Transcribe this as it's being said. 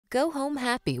Go home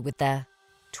happy with the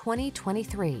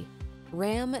 2023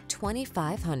 Ram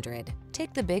 2500.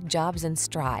 Take the big jobs in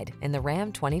stride in the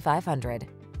Ram 2500.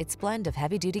 Its blend of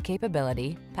heavy-duty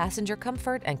capability, passenger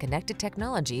comfort, and connected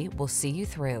technology will see you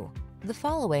through. The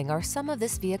following are some of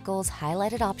this vehicle's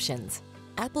highlighted options: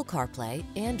 Apple CarPlay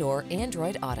and/or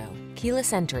Android Auto,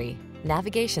 keyless entry,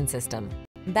 navigation system,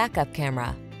 backup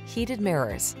camera, heated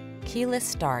mirrors, keyless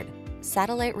start,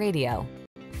 satellite radio,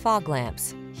 fog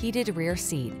lamps, heated rear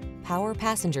seat, power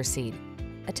passenger seat.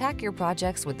 Attack your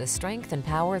projects with the strength and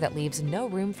power that leaves no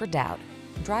room for doubt.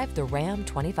 Drive the Ram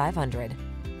 2500.